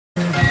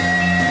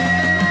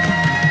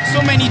So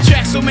many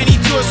tracks, so many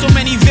tours, so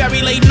many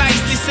very late nights.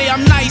 They say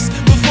I'm nice,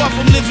 but far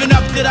from living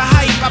up to the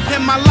hype. I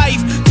pen my life,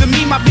 to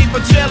me my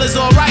paper trail is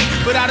alright,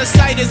 but out of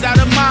sight is out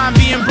of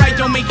mind. Being bright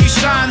don't make you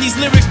shine. These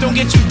lyrics don't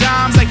get you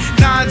dimes like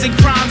nines and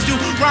crimes do.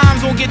 Rhymes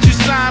won't get you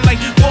signed like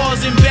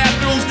walls in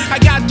bathrooms. I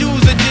got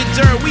dudes that did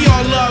dirt, we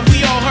all love,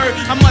 we all hurt.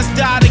 I must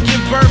die to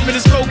give birth in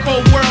this cold,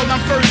 cold world.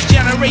 I'm first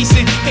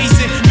generation,